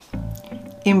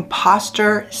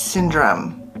Imposter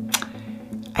syndrome.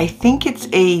 I think it's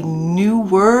a new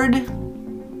word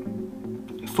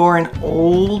for an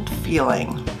old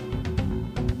feeling.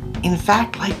 In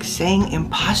fact, like saying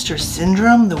imposter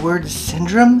syndrome, the word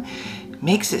syndrome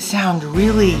makes it sound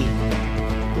really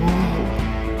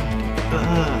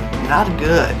not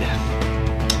good.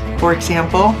 For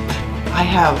example, I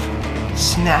have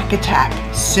snack attack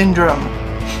syndrome.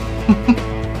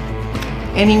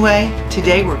 Anyway,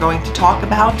 today we're going to talk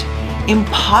about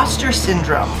imposter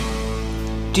syndrome.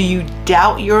 Do you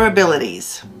doubt your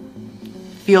abilities?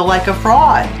 Feel like a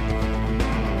fraud?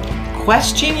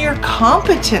 Question your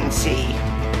competency?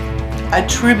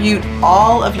 Attribute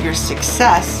all of your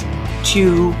success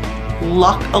to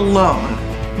luck alone?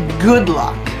 Good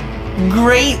luck?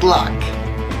 Great luck?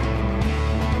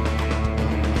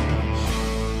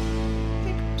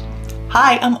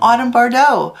 Hi, I'm Autumn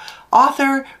Bardot,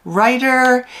 author,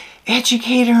 writer,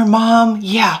 educator, mom,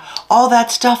 yeah, all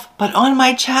that stuff. But on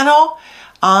my channel,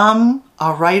 I'm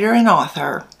a writer and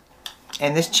author.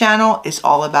 And this channel is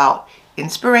all about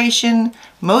inspiration,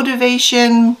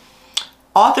 motivation,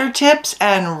 author tips,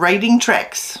 and writing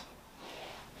tricks.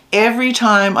 Every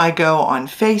time I go on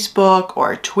Facebook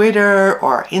or Twitter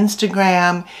or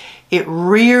Instagram, it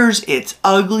rears its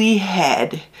ugly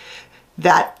head,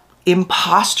 that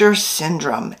imposter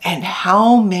syndrome, and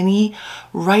how many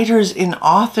writers and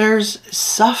authors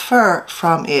suffer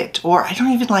from it, or I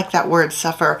don't even like that word,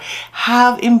 suffer,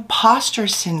 have imposter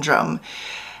syndrome.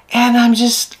 And I'm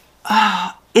just,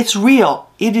 it's real.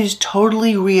 It is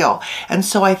totally real. And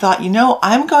so I thought,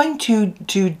 I'm going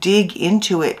to dig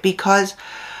into it because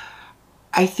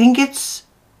I think it's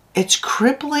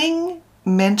crippling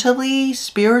mentally,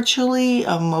 spiritually,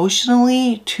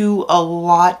 emotionally to a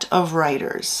lot of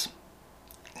writers.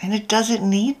 And it doesn't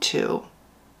need to.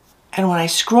 And when I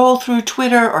scroll through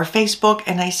Twitter or Facebook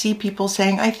and I see people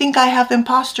saying, I think I have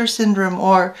imposter syndrome,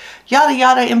 or yada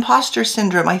yada imposter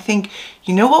syndrome, I think,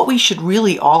 you know what we should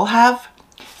really all have?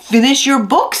 Finish your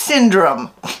book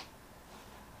syndrome.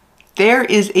 There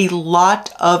is a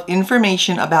lot of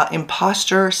information about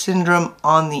imposter syndrome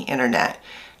on the internet.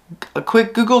 A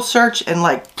quick Google search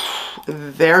and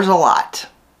there's a lot.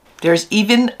 There's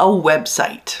even a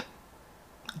website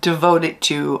devoted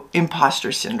to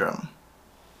imposter syndrome.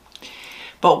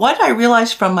 But what I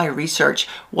realized from my research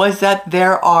was that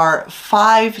there are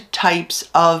 5 types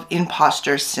of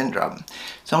imposter syndrome.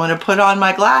 So I'm going to put on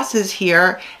my glasses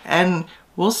here and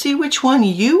we'll see which one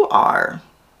you are.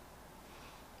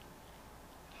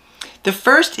 The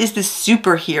first is the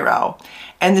superhero.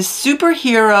 And the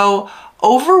superhero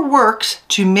overworks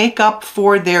to make up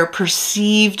for their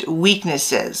perceived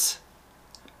weaknesses.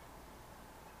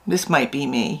 This might be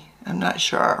me. I'm not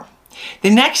sure.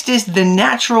 The next is the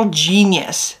natural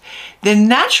genius. The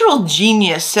natural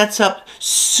genius sets up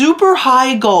super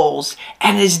high goals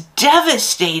and is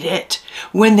devastated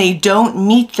when they don't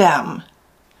meet them.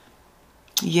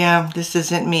 Yeah, this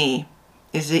isn't me.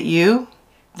 Is it you?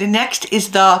 The next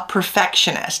is the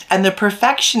perfectionist. And the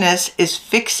perfectionist is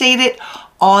fixated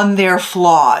on their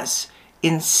flaws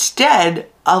instead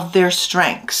of their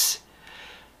strengths.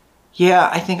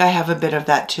 Yeah, I think I have a bit of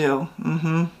that too.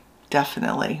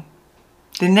 Definitely.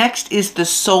 The next is the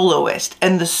soloist,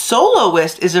 and the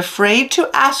soloist is afraid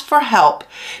to ask for help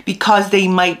because they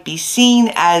might be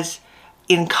seen as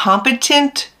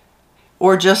incompetent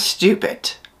or just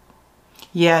stupid.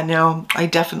 Yeah, no, I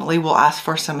definitely will ask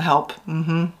for some help.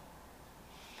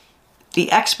 The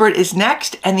expert is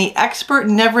next, and the expert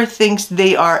never thinks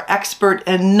they are expert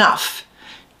enough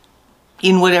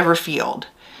in whatever field.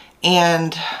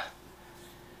 And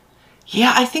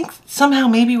yeah, I think somehow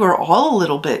maybe we're all a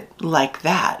little bit like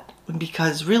that,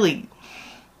 because really,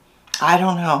 I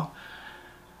don't know.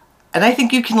 And I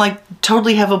think you can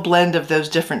totally have a blend of those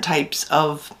different types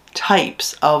of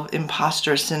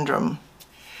imposter syndrome.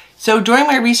 So during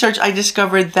my research, I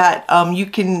discovered that you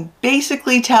can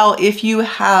basically tell if you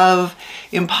have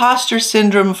imposter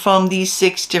syndrome from these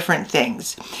 6 different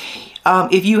things.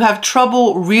 If you have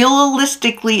trouble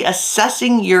realistically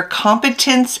assessing your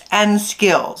competence and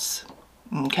skills.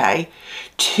 Okay.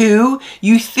 2,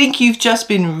 you think you've just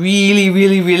been really,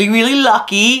 really, really, really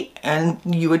lucky and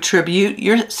you attribute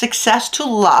your success to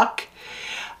luck.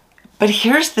 But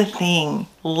here's the thing,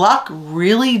 luck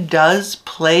really does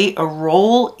play a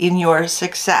role in your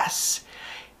success.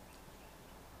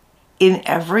 In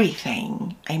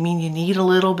everything. I mean, you need a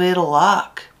little bit of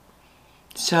luck.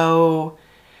 So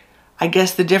I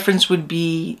guess the difference would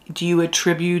be, do you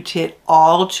attribute it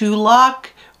all to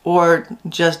luck or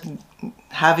just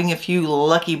having a few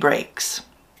lucky breaks?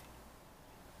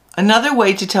 Another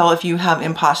way to tell if you have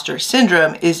imposter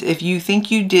syndrome is if you think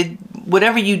you did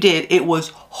whatever you did, it was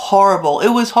horrible. It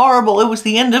was horrible. It was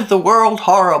the end of the world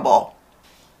horrible.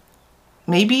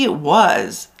 Maybe it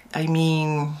was. I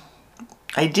mean,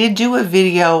 I did do a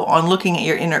video on looking at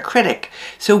your inner critic.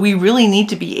 So we really need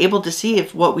to be able to see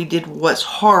if what we did was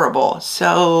horrible.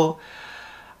 So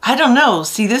I don't know.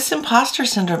 See, this imposter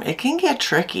syndrome, it can get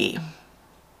tricky.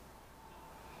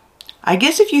 I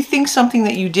guess if you think something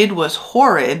that you did was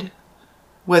horrid,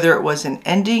 whether it was an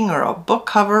ending or a book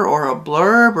cover or a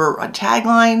blurb or a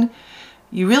tagline,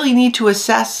 you really need to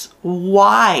assess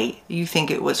why you think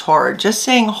it was horrid. Just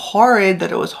saying horrid,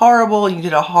 that it was horrible, you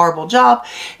did a horrible job,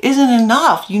 isn't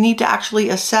enough. You need to actually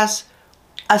assess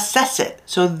it.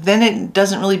 So then it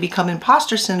doesn't really become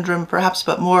imposter syndrome perhaps,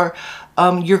 but more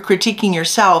you're critiquing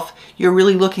yourself. You're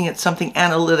really looking at something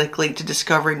analytically to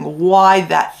discovering why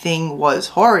that thing was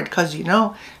horrid, because you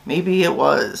know, maybe it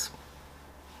was.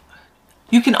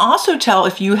 You can also tell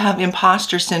if you have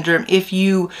imposter syndrome if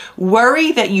you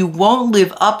worry that you won't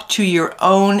live up to your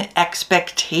own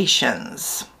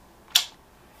expectations.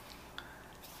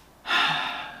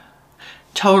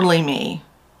 Totally me.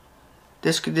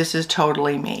 This is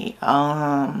totally me.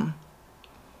 Yeah.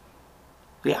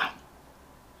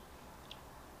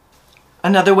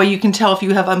 Another way you can tell if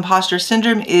you have imposter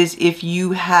syndrome is if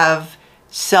you have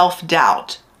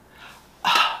self-doubt.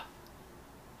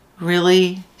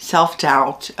 Really?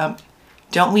 Self-doubt.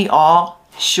 Don't we all,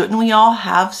 shouldn't we all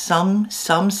have some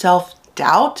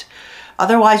self-doubt?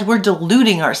 Otherwise, we're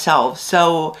deluding ourselves.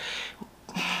 So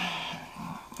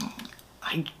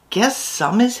I guess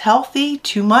some is healthy.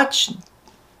 Too much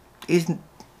is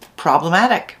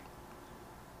problematic.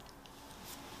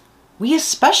 We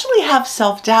especially have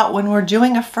self-doubt when we're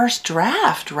doing a first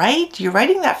draft, right? You're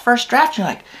writing that first draft, you're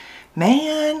like,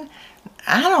 man,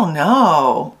 I don't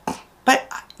know.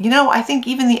 But, you know, I think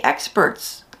even the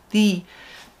experts, the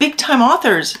big-time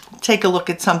authors take a look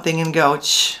at something and go,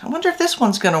 I wonder if this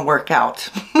one's going to work out.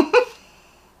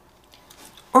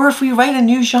 Or if we write a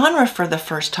new genre for the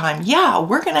first time, yeah,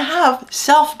 we're going to have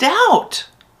self-doubt.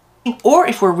 Or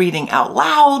if we're reading out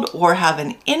loud or have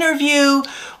an interview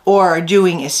or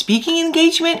doing a speaking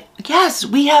engagement, yes,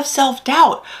 we have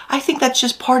self-doubt. I think that's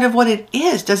just part of what it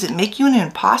is. Does it make you an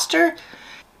imposter?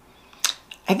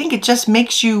 I think it just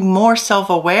makes you more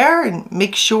self-aware and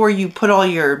make sure you put all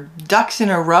your ducks in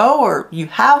a row, or you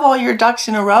have all your ducks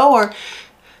in a row, or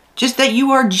just that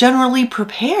you are generally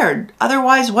prepared.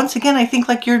 Otherwise, once again, I think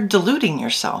like you're deluding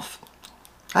yourself.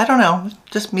 I don't know,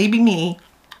 just maybe me.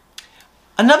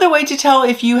 Another way to tell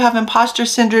if you have imposter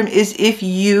syndrome is if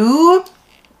you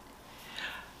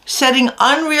setting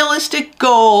unrealistic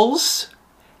goals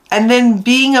and then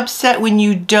being upset when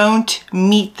you don't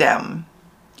meet them.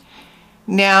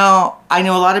 Now, I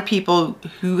know a lot of people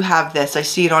who have this. I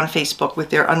see it on Facebook with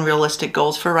their unrealistic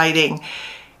goals for writing,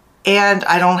 and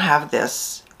I don't have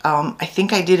this. I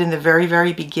think I did in the very,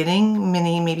 very beginning,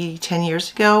 maybe 10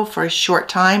 years ago for a short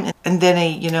time. And then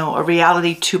a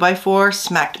reality 2x4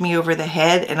 smacked me over the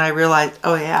head, and I realized,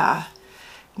 oh yeah,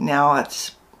 now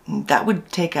that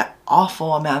would take an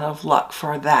awful amount of luck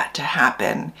for that to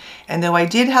happen. And though I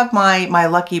did have my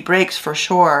lucky breaks for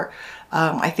sure,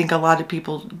 I think a lot of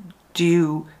people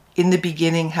do in the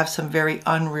beginning have some very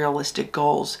unrealistic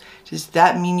goals. Does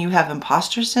that mean you have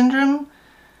imposter syndrome?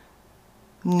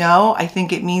 No, I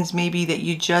think it means maybe that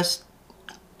you just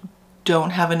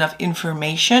don't have enough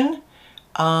information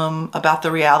about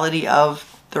the reality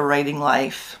of the writing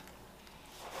life.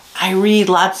 I read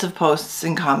lots of posts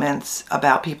and comments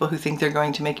about people who think they're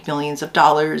going to make millions of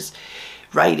dollars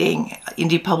writing,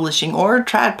 indie publishing, or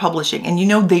trad publishing. And you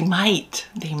know, they might.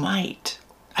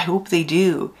 I hope they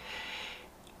do.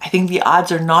 I think the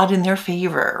odds are not in their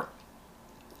favor.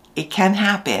 It can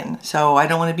happen. So I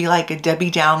don't want to be like a Debbie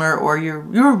Downer or you're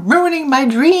ruining my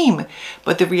dream.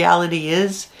 But the reality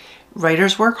is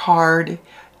writers work hard,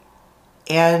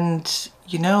 and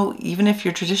you know, even if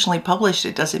you're traditionally published,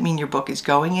 it doesn't mean your book is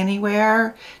going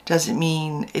anywhere. Doesn't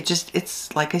mean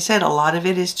it's like I said, a lot of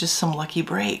it is just some lucky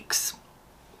breaks.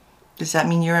 Does that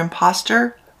mean you're an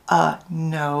imposter?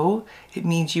 No, it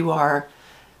means you are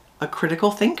a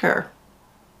critical thinker.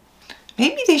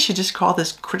 Maybe they should just call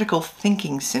this critical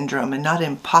thinking syndrome and not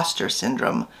imposter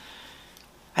syndrome.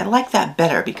 I like that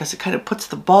better because it kind of puts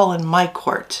the ball in my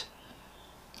court.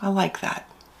 I like that.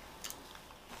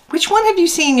 Which one have you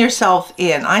seen yourself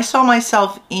in? I saw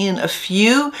myself in a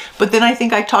few, but then I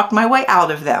think I talked my way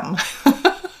out of them.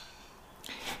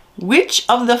 Which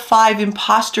of the 5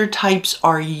 imposter types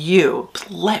are you?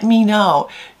 Let me know.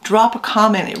 Drop a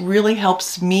comment. It really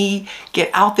helps me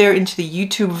get out there into the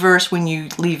YouTube verse when you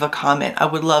leave a comment. I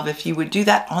would love if you would do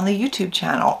that on the YouTube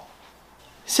channel.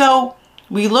 So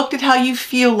We looked at how you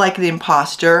feel like the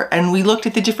imposter, and we looked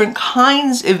at the different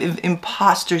kinds of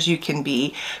imposters you can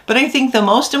be. But I think the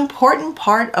most important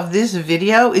part of this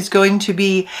video is going to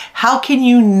be, how can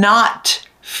you not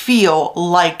feel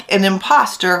like an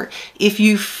imposter if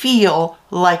you feel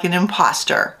like an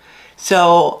imposter?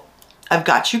 So I've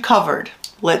got you covered.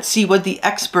 Let's see what the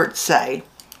experts say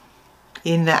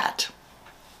in that.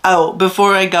 Oh,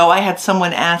 before I go, I had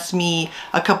someone ask me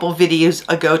a couple videos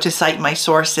ago to cite my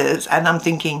sources, and I'm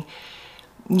thinking,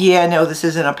 yeah, no, this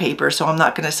isn't a paper, so I'm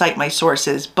not going to cite my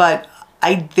sources, but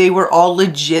they were all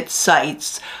legit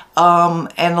sites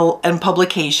and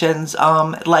publications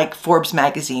like Forbes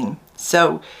magazine.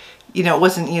 So, you know, it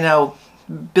wasn't, you know,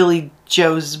 Billy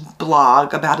Joe's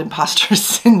blog about imposter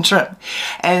syndrome,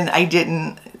 and I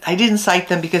didn't cite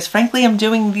them because frankly I'm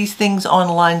doing these things on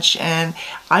lunch, and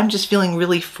I'm just feeling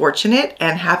really fortunate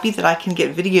and happy that I can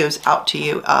get videos out to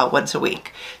you once a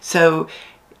week. So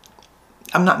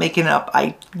I'm not making up.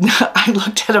 I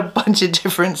looked at a bunch of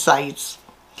different sites.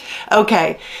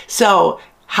 Okay, so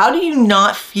how do you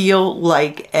not feel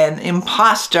like an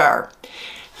imposter?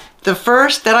 The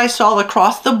first that I saw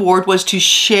across the board was to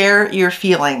share your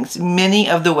feelings. Many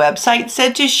of the websites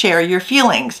said to share your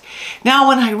feelings. Now,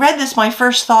 when I read this, my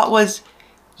first thought was,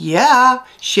 yeah,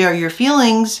 share your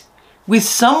feelings with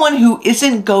someone who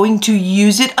isn't going to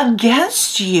use it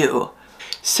against you.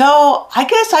 So I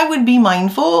guess I would be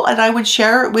mindful, and I would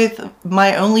share it with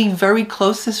my only very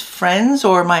closest friends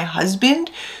or my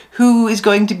husband, who is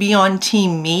going to be on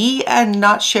team me, and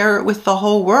not share it with the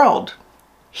whole world.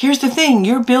 Here's the thing,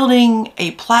 you're building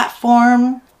a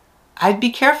platform. I'd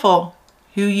be careful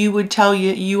who you would tell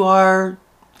you are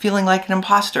feeling like an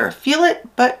imposter. Feel it,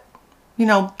 but, you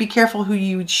know, be careful who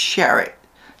you would share it.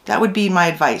 That would be my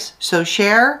advice. So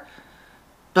share,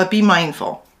 but be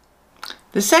mindful.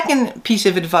 The second piece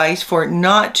of advice for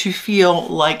not to feel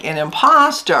like an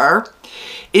imposter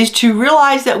is to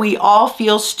realize that we all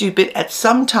feel stupid at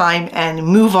some time and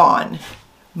move on.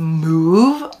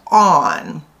 Move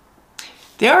on.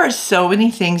 There are so many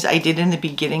things I did in the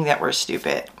beginning that were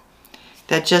stupid.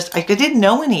 That just, I didn't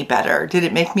know any better. Did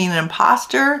it make me an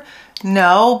imposter?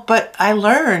 No, but I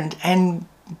learned. And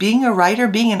being a writer,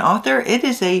 being an author, it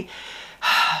is a,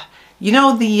 you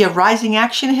know, the rising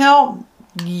action hill.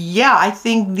 Yeah, I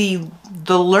think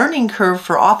the learning curve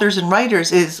for authors and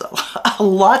writers is a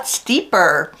lot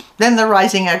steeper than the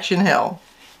rising action hill.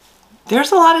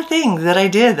 There's a lot of things that I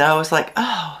did that I was like,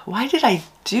 oh, why did I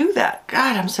do that?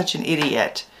 God, I'm such an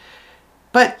idiot.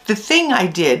 But the thing I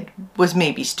did was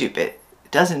maybe stupid.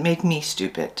 It doesn't make me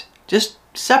stupid. Just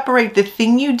separate the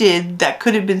thing you did that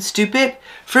could have been stupid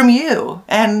from you.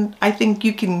 And I think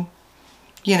you can,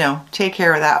 you know, take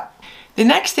care of that. The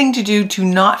next thing to do to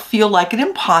not feel like an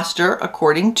imposter,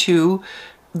 according to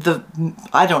the,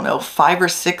 I don't know, 5 or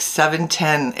 6, 7,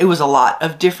 10, it was a lot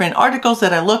of different articles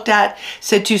that I looked at,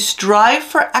 said to strive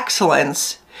for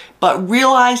excellence, but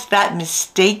realize that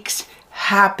mistakes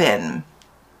happen.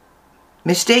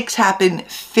 Mistakes happen,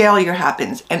 failure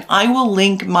happens. And I will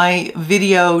link my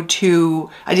video to,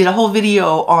 I did a whole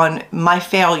video on my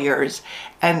failures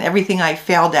and everything I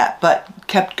failed at, but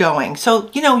kept going. So,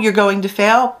 you know, you're going to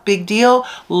fail, big deal.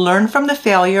 Learn from the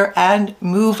failure and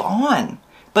move on.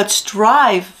 But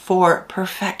strive for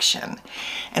perfection.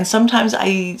 And sometimes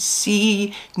I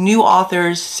see new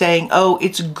authors saying, oh,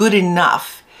 it's good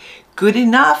enough. Good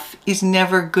enough is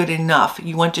never good enough.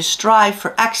 You want to strive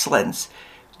for excellence.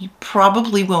 You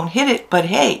probably won't hit it, but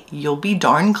hey, you'll be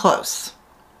darn close.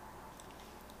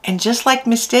 And just like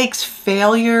mistakes,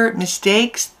 failure,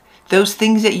 mistakes, those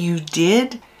things that you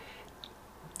did,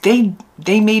 they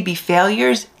may be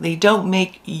failures. They don't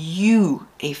make you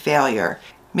a failure.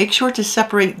 Make sure to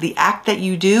separate the act that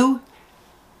you do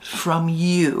from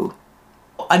you.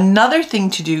 Another thing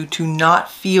to do to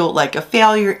not feel like a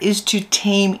failure is to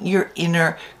tame your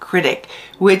inner critic,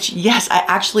 which, yes, I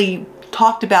actually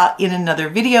talked about in another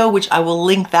video, which I will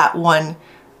link that one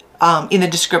in the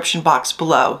description box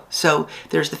below. So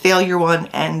there's the failure one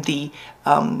and the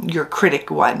your critic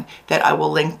one that I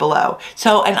will link below.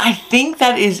 So, and I think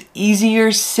that is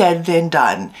easier said than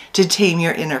done, to tame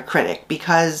your inner critic,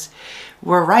 because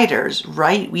we're writers,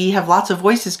 right? We have lots of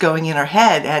voices going in our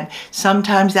head, and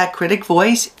sometimes that critic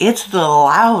voice, it's the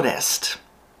loudest.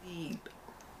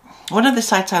 One of the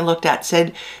sites I looked at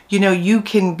said, you know, you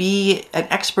can be an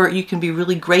expert, you can be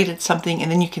really great at something, and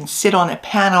then you can sit on a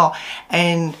panel,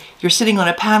 and you're sitting on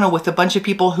a panel with a bunch of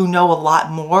people who know a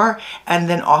lot more, and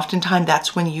then oftentimes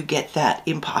that's when you get that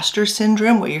imposter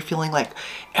syndrome where you're feeling like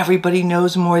everybody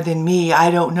knows more than me, I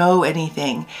don't know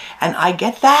anything. And I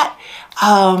get that.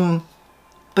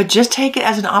 but just take it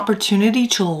as an opportunity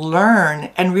to learn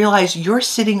and realize you're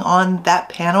sitting on that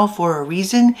panel for a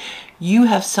reason. You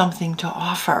have something to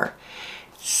offer.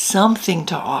 Something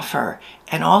to offer.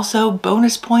 And also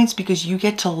bonus points because you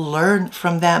get to learn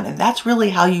from them. And that's really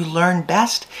how you learn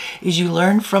best, is you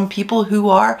learn from people who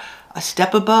are a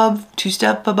step above, 2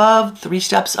 steps above, 3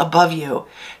 steps above you.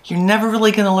 You're never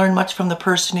really going to learn much from the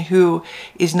person who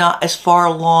is not as far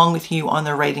along with you on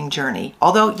their writing journey.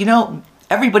 Although, you know,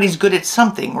 everybody's good at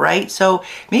something, right? So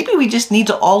maybe we just need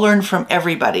to all learn from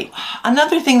everybody.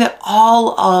 Another thing that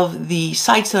all of the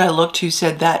sites that I looked to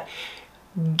said that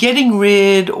getting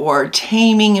rid or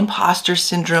taming imposter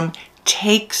syndrome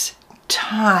takes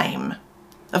time.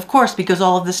 Of course, because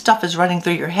all of this stuff is running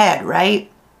through your head, right?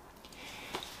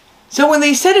 So when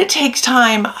they said it takes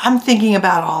time, I'm thinking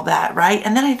about all that, right?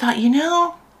 And then I thought, you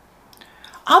know,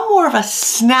 I'm more of a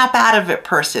snap out of it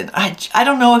person. I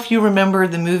don't know if you remember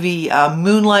the movie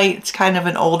Moonlight. It's kind of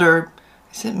an older,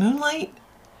 is it Moonlight?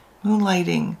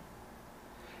 Moonlighting.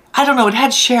 I don't know, it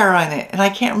had Cher on it, and I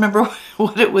can't remember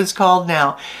what it was called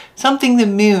now. Something the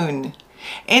moon.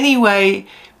 Anyway,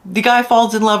 the guy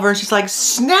falls in love with her and she's like,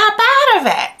 snap out of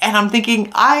it. And I'm thinking,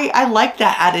 I like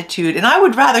that attitude. And I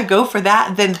would rather go for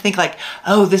that than think like,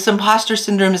 oh, this imposter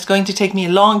syndrome is going to take me a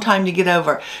long time to get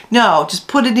over. No, just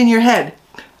put it in your head.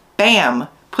 Bam.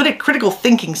 Put it critical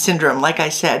thinking syndrome, like I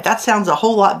said. That sounds a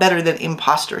whole lot better than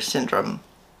imposter syndrome.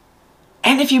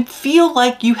 And if you feel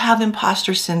like you have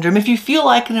imposter syndrome, if you feel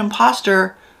like an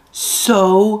imposter,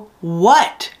 so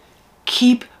what?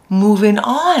 Keep moving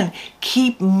on.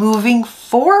 Keep moving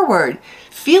forward.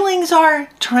 Feelings are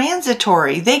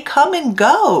transitory. They come and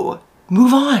go.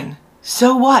 Move on.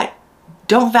 So what?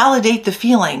 Don't validate the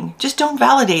feeling. Just don't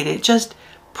validate it. Just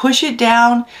push it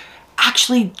down.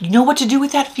 Actually, you know what to do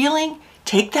with that feeling?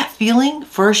 Take that feeling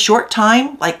for a short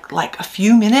time, like a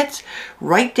few minutes.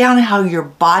 Write down how your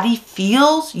body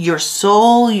feels, your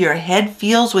soul, your head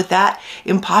feels with that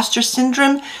imposter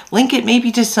syndrome. Link it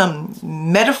maybe to some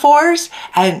metaphors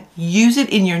and use it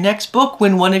in your next book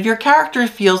when one of your characters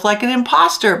feels like an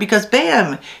imposter, because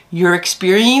bam, you're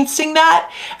experiencing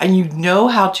that and you know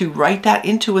how to write that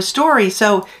into a story.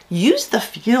 So use the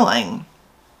feeling.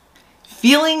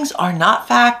 Feelings are not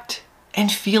fact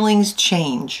and feelings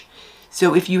change.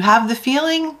 So if you have the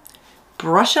feeling,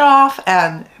 brush it off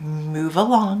and move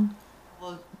along.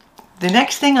 The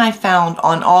next thing I found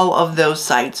on all of those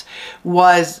sites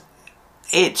was,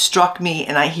 it struck me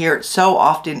and I hear it so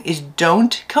often, is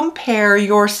don't compare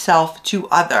yourself to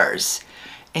others.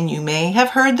 And you may have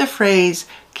heard the phrase,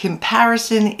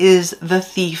 comparison is the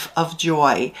thief of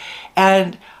joy.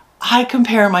 And I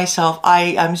compare myself.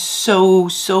 I am so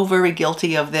very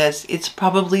guilty of this. It's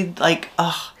probably like,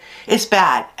 ugh. It's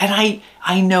bad, and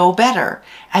I know better,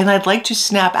 and I'd like to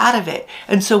snap out of it.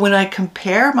 And so when I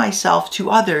compare myself to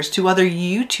others, to other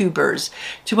YouTubers,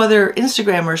 to other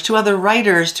Instagrammers, to other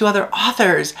writers, to other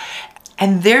authors,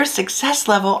 and their success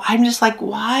level, I'm just like,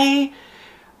 why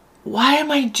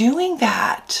am I doing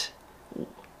that?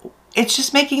 It's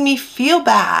just making me feel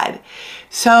bad.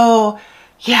 So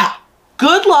yeah,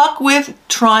 good luck with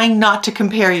trying not to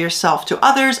compare yourself to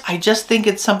others. I just think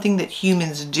it's something that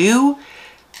humans do.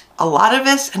 A lot of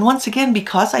us, and once again,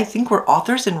 because I think we're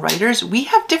authors and writers, we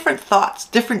have different thoughts,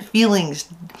 different feelings,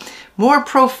 more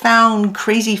profound,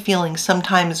 crazy feelings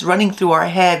sometimes running through our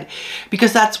head,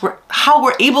 because that's how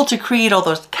we're able to create all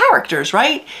those characters,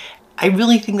 right? I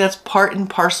really think that's part and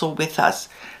parcel with us.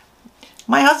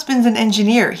 My husband's an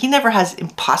engineer. He never has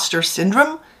imposter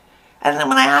syndrome. And then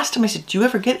when I asked him, I said, do you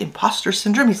ever get imposter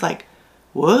syndrome? He's like,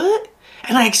 what?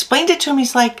 And I explained it to him.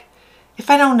 He's like, if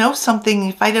I don't know something,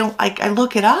 if I don't, I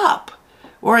look it up,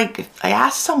 or I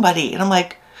ask somebody, and I'm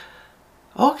like,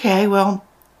 okay, well,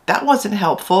 that wasn't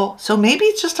helpful. So maybe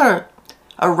it's just a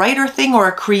writer thing or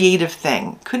a creative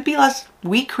thing. Could be less.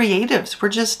 We creatives, we're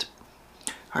just,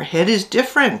 our head is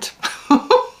different.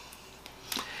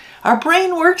 Our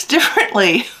brain works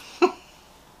differently.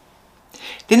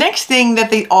 The next thing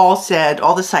that they all said,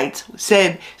 all the sites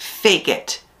said, fake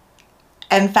it.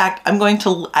 In fact,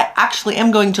 I actually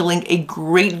am going to link a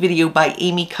great video by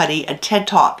Amy Cuddy, a TED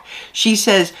Talk. She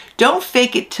says, don't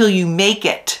fake it till you make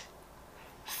it.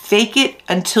 Fake it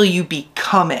until you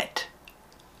become it.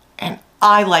 And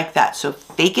I like that. So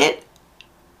fake it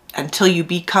until you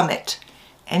become it.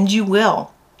 And you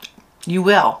will. You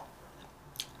will.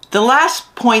 The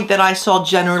last point that I saw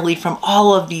generally from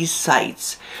all of these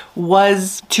sites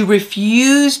was to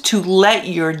refuse to let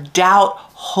your doubt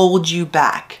hold you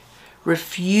back.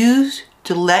 Refuse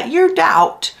to let your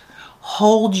doubt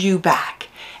hold you back.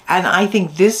 And I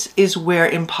think this is where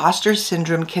imposter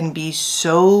syndrome can be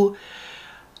so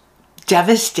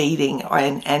devastating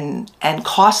and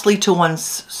costly to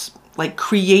one's like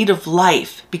creative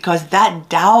life, because that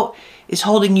doubt is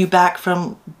holding you back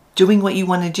from doing what you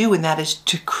want to do, and that is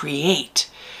to create.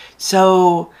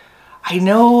 So I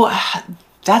know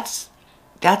that's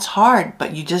hard,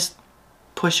 but you just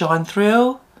push on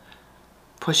through.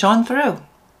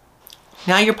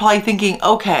 Now you're probably thinking,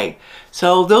 okay,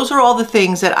 so those are all the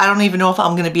things that I don't even know if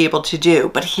I'm going to be able to do.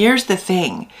 But here's the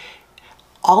thing.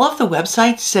 All of the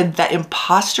websites said that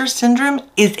imposter syndrome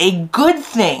is a good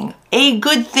thing,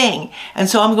 And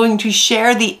so I'm going to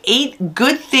share the 8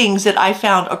 good things that I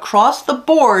found across the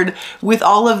board with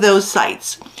all of those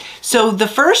sites. So the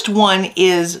first one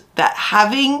is that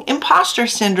having imposter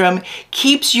syndrome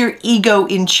keeps your ego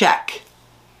in check.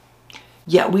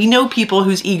 Yeah, we know people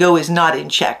whose ego is not in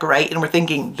check, right? And we're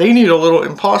thinking they need a little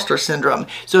imposter syndrome.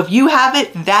 So if you have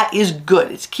it, that is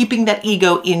good. It's keeping that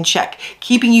ego in check,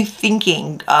 keeping you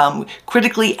thinking,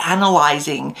 critically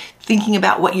analyzing, thinking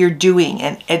about what you're doing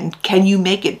and can you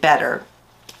make it better.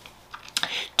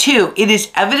 2, it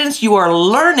is evidence you are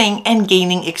learning and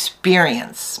gaining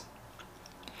experience.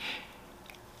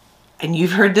 And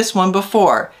you've heard this one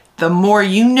before. The more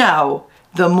you know,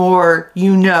 the more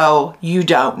you know you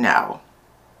don't know.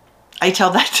 I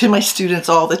tell that to my students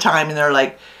all the time, and they're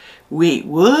like, wait,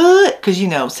 what? Because,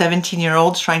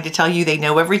 17-year-olds trying to tell you they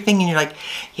know everything, and you're like,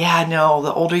 yeah, no,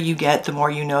 the older you get, the more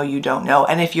you know you don't know.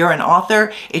 And if you're an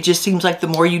author, it just seems like the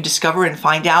more you discover and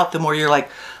find out, the more you're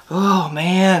like, oh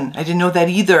man, I didn't know that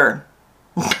either.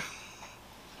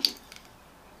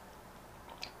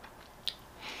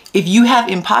 If you have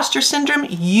imposter syndrome,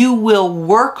 you will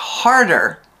work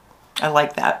harder. I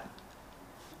like that.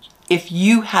 If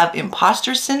you have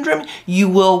imposter syndrome, you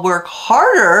will work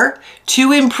harder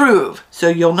to improve. So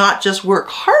you'll not just work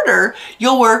harder,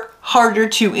 you'll work harder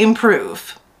to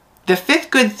improve. The 5th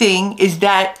good thing is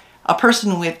that a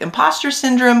person with imposter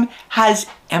syndrome has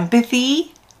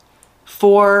empathy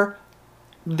for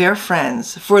their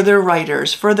friends, for their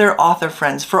writers, for their author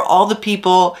friends, for all the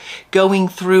people going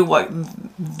through what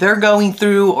they're going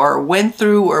through or went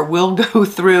through or will go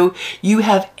through. You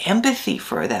have empathy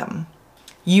for them.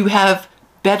 You have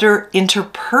better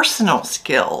interpersonal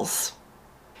skills,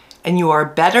 and you are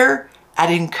better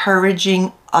at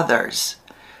encouraging others.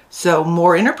 So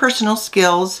more interpersonal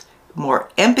skills, more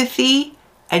empathy,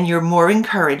 and you're more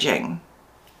encouraging.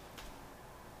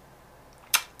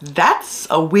 That's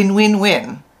a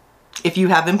win-win-win if you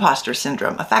have imposter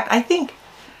syndrome. In fact, I think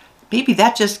maybe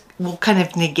that just will kind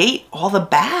of negate all the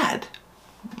bad.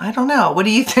 I don't know. What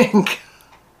do you think?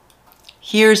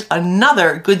 Here's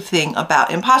another good thing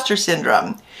about imposter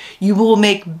syndrome. You will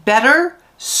make better,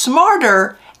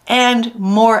 smarter, and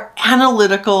more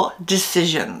analytical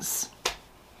decisions.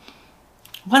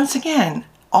 Once again,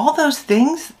 all those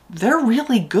things, they're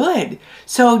really good.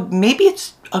 So maybe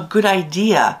it's a good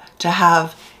idea to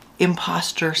have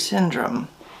imposter syndrome.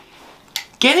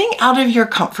 Getting out of your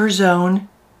comfort zone,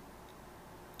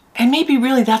 and maybe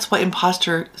really that's what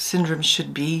imposter syndrome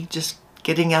should be, just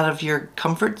getting out of your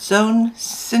comfort zone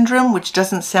syndrome, which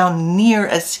doesn't sound near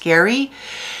as scary.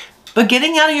 But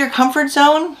getting out of your comfort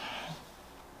zone,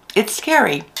 it's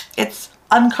scary. It's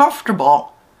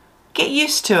uncomfortable. Get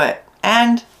used to it.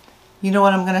 And you know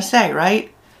what I'm going to say,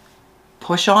 right?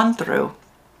 Push on through.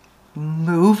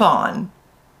 Move on.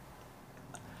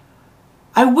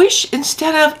 I wish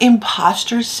instead of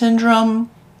imposter syndrome,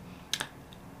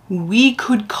 we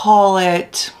could call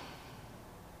it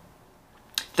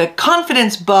the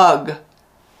confidence bug.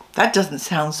 That doesn't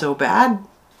sound so bad.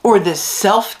 Or the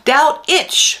self-doubt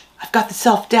itch. I've got the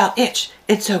self-doubt itch.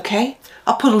 It's okay.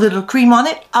 I'll put a little cream on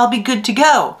it. I'll be good to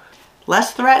go.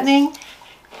 Less threatening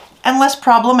and less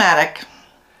problematic.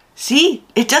 See,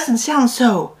 it doesn't sound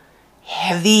so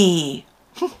heavy.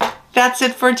 That's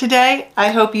it for today.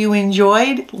 I hope you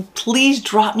enjoyed. Please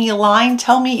drop me a line.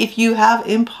 Tell me if you have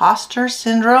imposter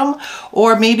syndrome,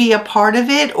 or maybe a part of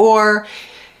it, or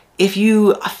if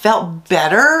you felt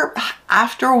better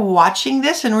after watching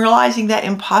this and realizing that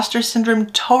imposter syndrome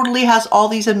totally has all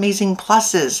these amazing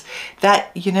pluses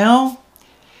that,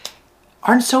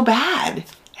 aren't so bad.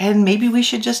 And maybe we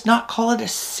should just not call it a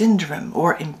syndrome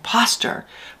or imposter,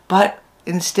 but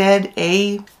instead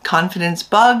a confidence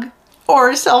bug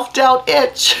or a self-doubt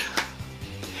itch.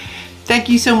 Thank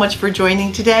you so much for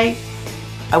joining today.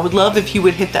 I would love if you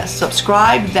would hit that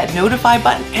subscribe, that notify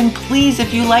button, and please,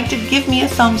 if you liked it, give me a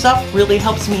thumbs up. Really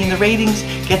helps me in the ratings,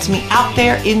 gets me out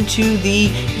there into the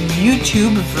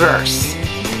YouTube verse.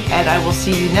 And I will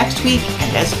see you next week.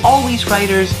 And as always,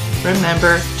 writers,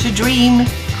 remember to dream,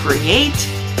 create,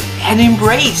 and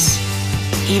embrace,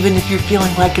 even if you're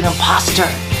feeling like an imposter.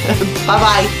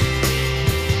 Bye-bye.